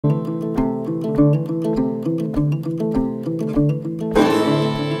In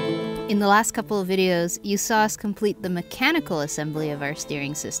the last couple of videos, you saw us complete the mechanical assembly of our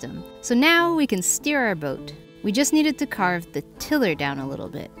steering system. So now we can steer our boat. We just needed to carve the tiller down a little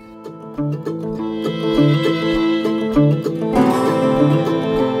bit.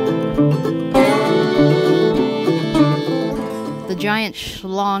 The giant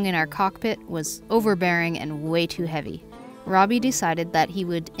schlong in our cockpit was overbearing and way too heavy. Robbie decided that he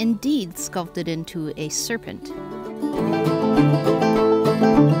would indeed sculpt it into a serpent.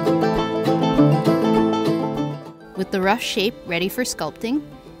 With the rough shape ready for sculpting,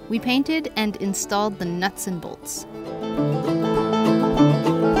 we painted and installed the nuts and bolts.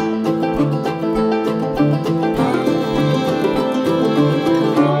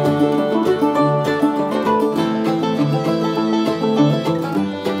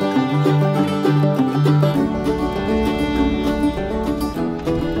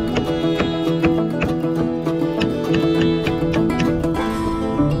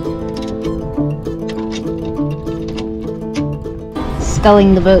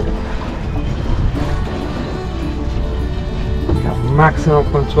 Sculling the boat.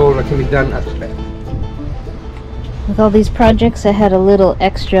 Maximum control that can be done at spec. With all these projects, I had a little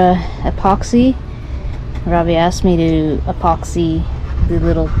extra epoxy. Robbie asked me to epoxy the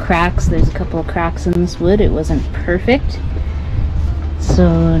little cracks. There's a couple of cracks in this wood. It wasn't perfect.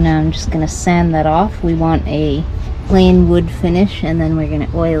 So now I'm just going to sand that off. We want a plain wood finish, and then we're going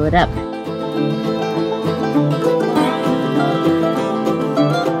to oil it up.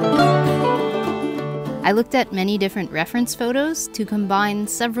 I looked at many different reference photos to combine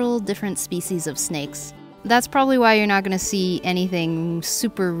several different species of snakes. That's probably why you're not going to see anything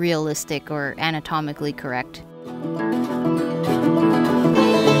super realistic or anatomically correct.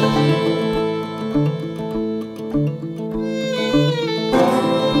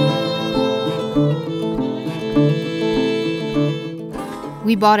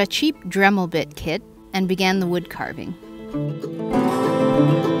 We bought a cheap Dremel bit kit and began the wood carving.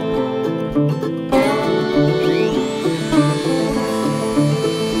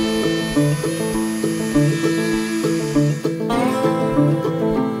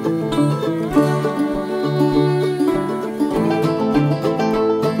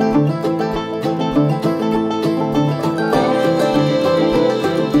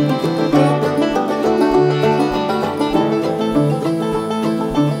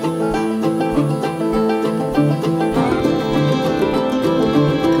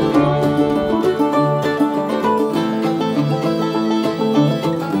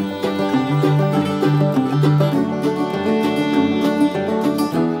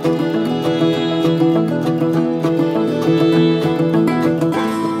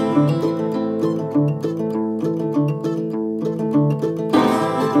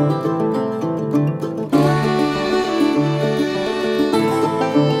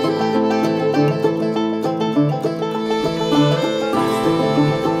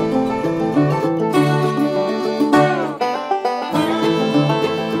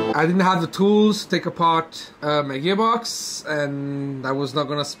 I didn't have the tools to take apart my gearbox, and I was not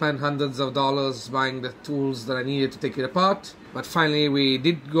going to spend hundreds of dollars buying the tools that I needed to take it apart. But finally we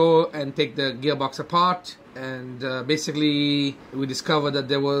did go and take the gearbox apart, and basically we discovered that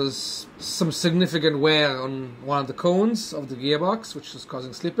there was some significant wear on one of the cones of the gearbox, which was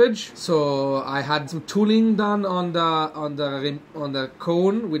causing slippage. So I had some tooling done on the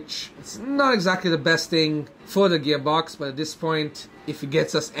cone, which is not exactly the best thing for the gearbox, but at this point, if it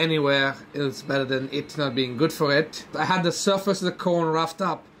gets us anywhere, it's better than it not being good for it. I had the surface of the cone roughed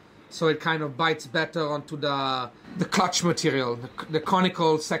up, so it kind of bites better onto the clutch material, the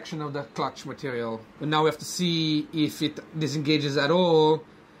conical section of the clutch material. And now we have to see if it disengages at all.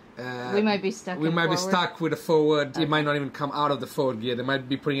 We might be stuck. We might be stuck with the forward. Okay. It might not even come out of the forward gear. They might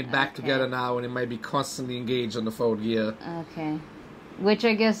be putting it back together now, and it might be constantly engaged on the forward gear. Okay. Which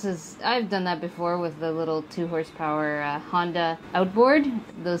I guess is, I've done that before with the little 2 horsepower Honda outboard.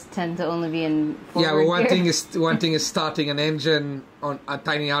 Those tend to only be in forward gear. Yeah, well, one thing is starting an engine on a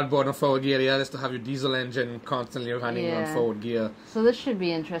tiny outboard on forward gear. The other is to have your diesel engine constantly running on forward gear. So this should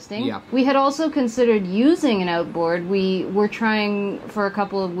be interesting. Yeah. We had also considered using an outboard. We were trying for a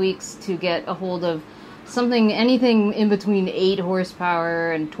couple of weeks to get a hold of anything in between 8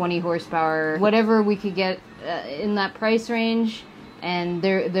 horsepower and 20 horsepower, whatever we could get in that price range. And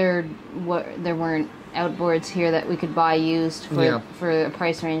there weren't outboards here that we could buy used for a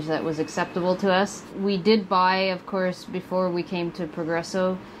price range that was acceptable to us. We did buy, of course, before we came to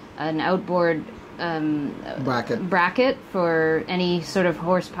Progreso, an outboard bracket for any sort of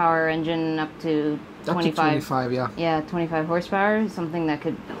horsepower engine up to Up to 25, yeah. Yeah, 25 horsepower, something that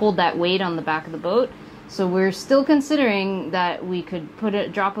could hold that weight on the back of the boat. So we're still considering that we could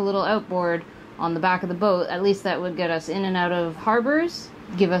drop a little outboard on the back of the boat. At least that would get us in and out of harbors,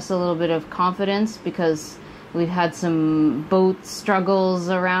 give us a little bit of confidence, because we've had some boat struggles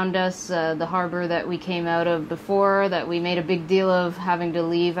around us. The harbor that we came out of before, that we made a big deal of having to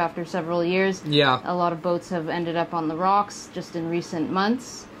leave after several years. Yeah. A lot of boats have ended up on the rocks just in recent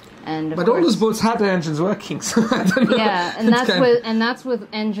months. And but all those boats had their engines working, so I don't know. Yeah, and that's with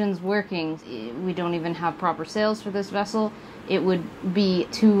engines working. We don't even have proper sails for this vessel. It would be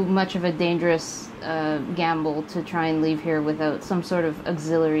too much of a dangerous gamble to try and leave here without some sort of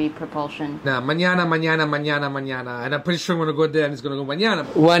auxiliary propulsion. Nah, mañana, and I'm pretty sure I'm gonna go there and it's gonna go mañana.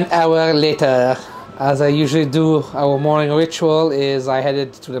 1 hour later, as I usually do, our morning ritual is I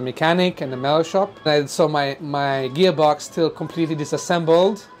headed to the mechanic and the metal shop. I saw my gearbox still completely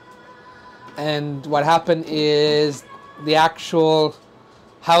disassembled. And what happened is the actual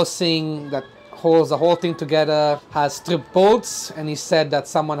housing that holds the whole thing together has stripped bolts, and he said that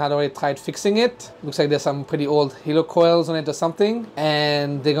someone had already tried fixing it. Looks like there's some pretty old helo coils on it or something,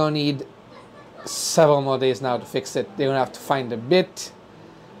 and they're gonna need several more days now to fix it. They're gonna have to find the bit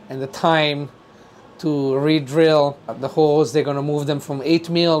and the time to re-drill the holes. They're gonna move them from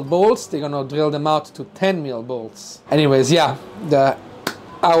 8mm bolts, they're gonna drill them out to 10mm bolts. Anyways, yeah,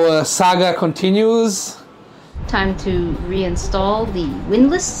 our saga continues. Time to reinstall the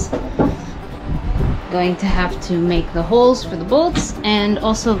windlass. Going to have to make the holes for the bolts and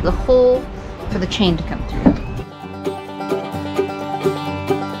also the hole for the chain to come through.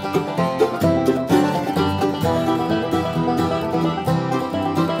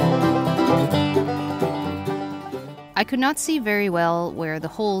 I could not see very well where the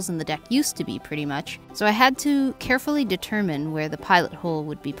holes in the deck used to be, pretty much, so I had to carefully determine where the pilot hole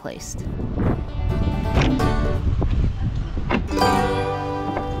would be placed.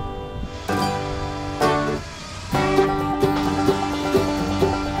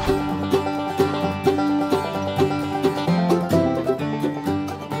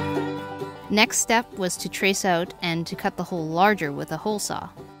 Next step was to trace out and to cut the hole larger with a hole saw.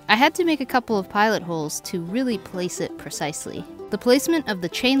 I had to make a couple of pilot holes to really place it precisely. The placement of the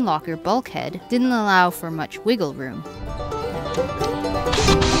chain locker bulkhead didn't allow for much wiggle room.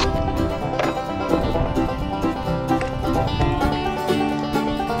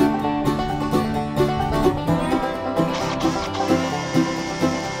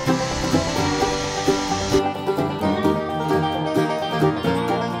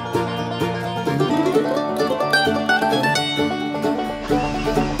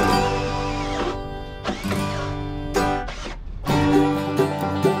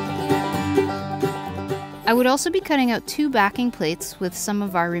 I would also be cutting out 2 backing plates with some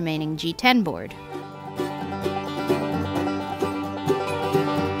of our remaining G10 board.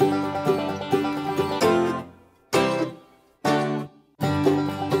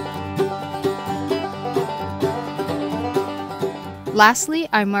 Lastly,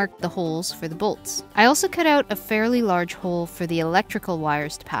 I marked the holes for the bolts. I also cut out a fairly large hole for the electrical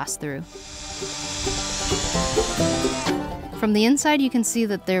wires to pass through. From the inside, you can see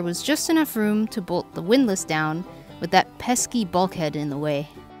that there was just enough room to bolt the windlass down with that pesky bulkhead in the way.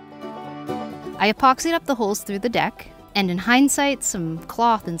 I epoxied up the holes through the deck, and in hindsight, some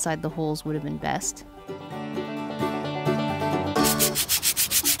cloth inside the holes would have been best.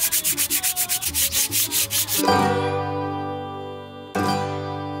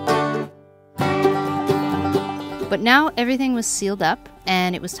 But now everything was sealed up,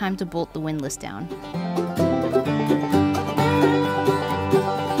 and it was time to bolt the windlass down.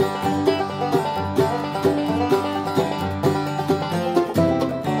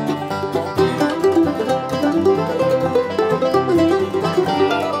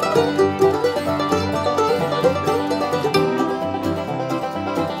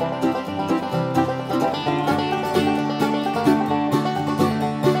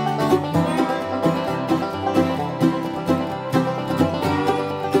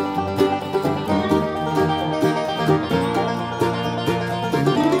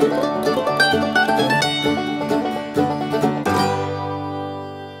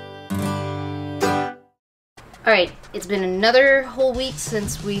 Alright, it's been another whole week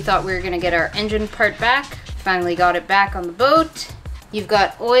since we thought we were going to get our engine part back. Finally got it back on the boat. You've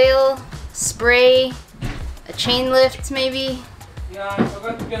got oil, spray, a chain lift maybe. Yeah, I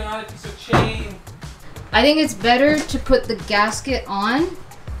forgot to get another piece of chain. I think it's better to put the gasket on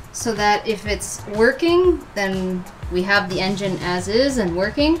so that if it's working, then we have the engine as is and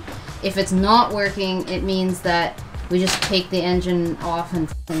working. If it's not working, it means that we just take the engine off and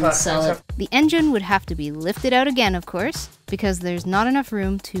sell it. The engine would have to be lifted out again, of course, because there's not enough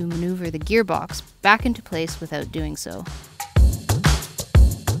room to maneuver the gearbox back into place without doing so.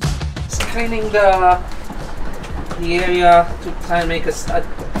 Just cleaning the area to try and make a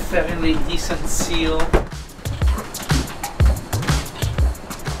fairly decent seal.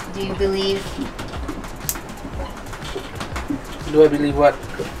 Do you believe? Do I believe what?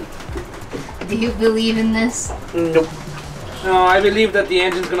 Do you believe in this? Nope. No, I believe that the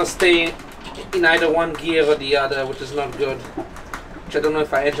engine's gonna stay in either one gear or the other, which is not good. Which I don't know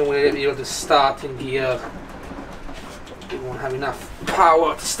if our engine will be able to start in gear. We won't have enough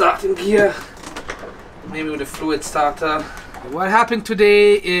power to start in gear. Maybe with a fluid starter. What happened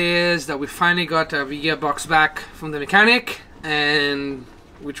today is that we finally got our gearbox back from the mechanic, and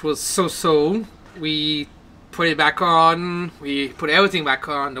which was so-so. We put it back on, we put everything back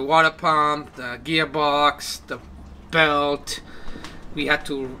on, the water pump, the gearbox, the belt. We had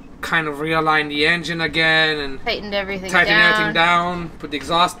to kind of realign the engine again and Tighten everything down, put the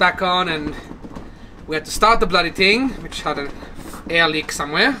exhaust back on, and we had to start the bloody thing, which had an air leak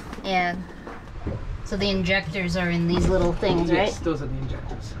somewhere. Yeah. So the injectors are in these little things, right? Yes, those are the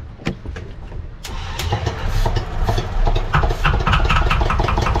injectors.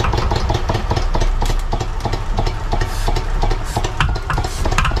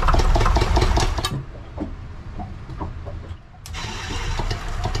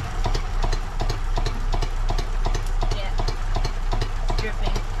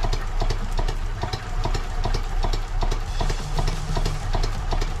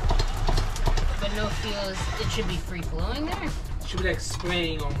 It should be free flowing there. It should be like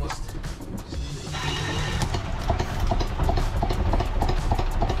spraying almost.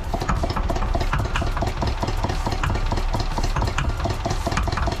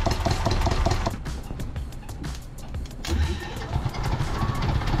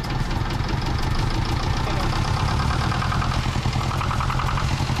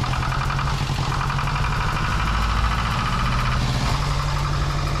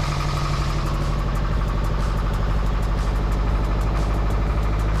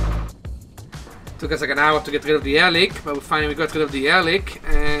 Took us like an hour to get rid of the air leak, but we got rid of the air leak,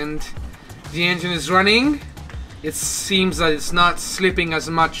 and the engine is running. It seems that it's not slipping as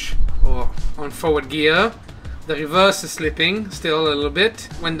much or on forward gear. The reverse is slipping still a little bit.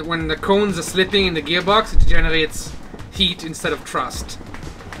 When the cones are slipping in the gearbox, it generates heat instead of thrust.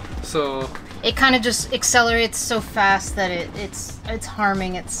 So it kind of just accelerates so fast that it's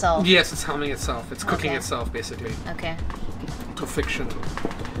harming itself. Yes, it's harming itself. It's cooking itself basically. Okay. To friction.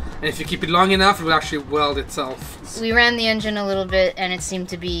 And if you keep it long enough, it will actually weld itself. We ran the engine a little bit and it seemed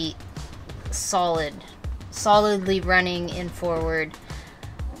to be solidly running in forward.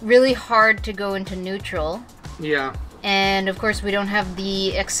 Really hard to go into neutral. Yeah. And of course we don't have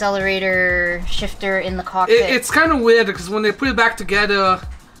the accelerator shifter in the cockpit. It's kind of weird because when they put it back together,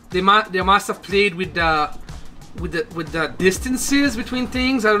 they must have played with the distances between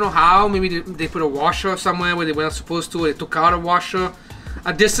things. I don't know how. Maybe they put a washer somewhere where they weren't supposed to, or they took out a washer.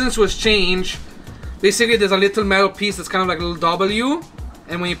 A distance was changed. Basically, there's a little metal piece that's kind of like a little W,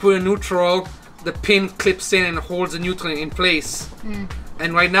 and when you put a neutral, the pin clips in and holds the neutral in place.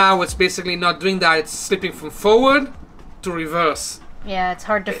 And right now, it's basically not doing that. It's slipping from forward to reverse. Yeah, it's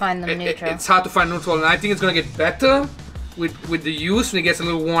hard to find the neutral. It's hard to find neutral, and I think it's going to get better with the use. When it gets a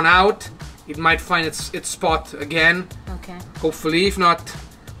little worn out, it might find its spot again. Okay. Hopefully, if not,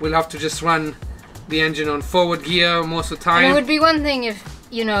 we'll have to just run the engine on forward gear most of the time. And it would be one thing if,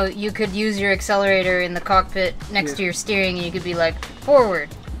 you know, you could use your accelerator in the cockpit next to your steering and you could be like, forward,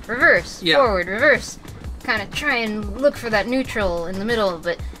 reverse, forward, reverse. Kind of try and look for that neutral in the middle,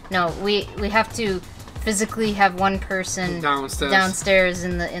 but no, we have to physically have one person downstairs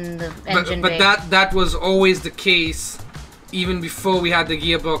in the engine bay. But that was always the case even before we had the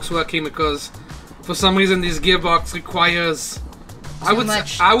gearbox working, because for some reason this gearbox requires I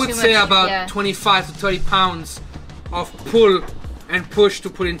would say about 25 to 30 pounds of pull and push to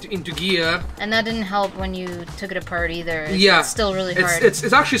put into gear. And that didn't help when you took it apart either. It's still really hard.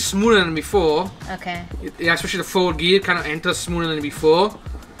 It's actually smoother than before. Okay. Especially the forward gear kind of enters smoother than before.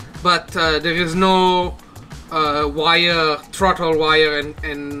 But there is no throttle wire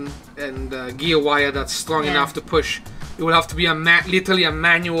and gear wire that's strong enough to push. It will have to be literally a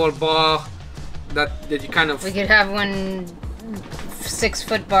manual bar that you kind of... We could have one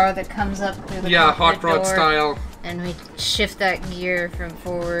 6-foot bar that comes up through the hot rod style. And we shift that gear from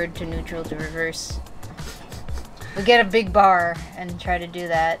forward to neutral to reverse. We get a big bar and try to do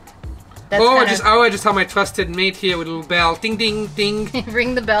that. That's I just have my trusted mate here with a little bell. Ding, ding, ding.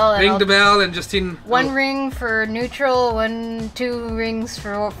 ring the bell. Ring the bell and just in... One ring for neutral, 2 rings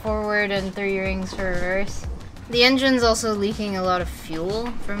for forward, and 3 rings for reverse. The engine's also leaking a lot of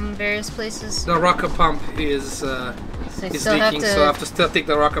fuel from various places. The rocker pump is leaking, so I have to still take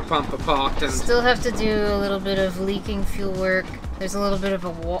the rocker pump apart. And still have to do a little bit of leaking fuel work. There's a little bit of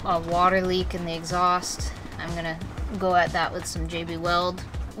a water leak in the exhaust. I'm gonna go at that with some JB Weld.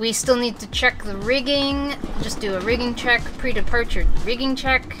 We still need to check the rigging, just do a rigging check, pre-departure rigging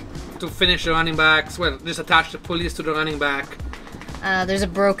check. To finish the running backs, well, just attach the pulleys to the running back. There's a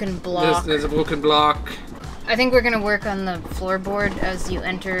broken block. There's a broken block. I think we're going to work on the floorboard as you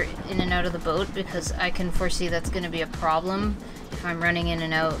enter in and out of the boat, because I can foresee that's going to be a problem if I'm running in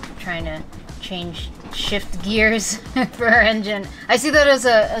and out trying to shift gears for our engine. I see that as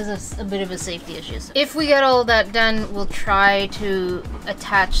a bit of a safety issue. So if we get all that done, we'll try to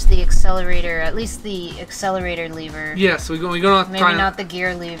attach the accelerator, at least the accelerator lever. Yes, we're gonna maybe try not the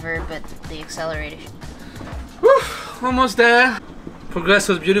gear lever, but the accelerator. Whew, almost there. Progress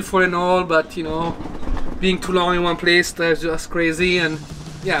was beautiful and all, but you know, being too long in one place, that's just crazy. And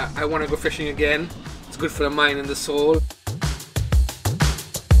yeah, I want to go fishing again. It's good for the mind and the soul.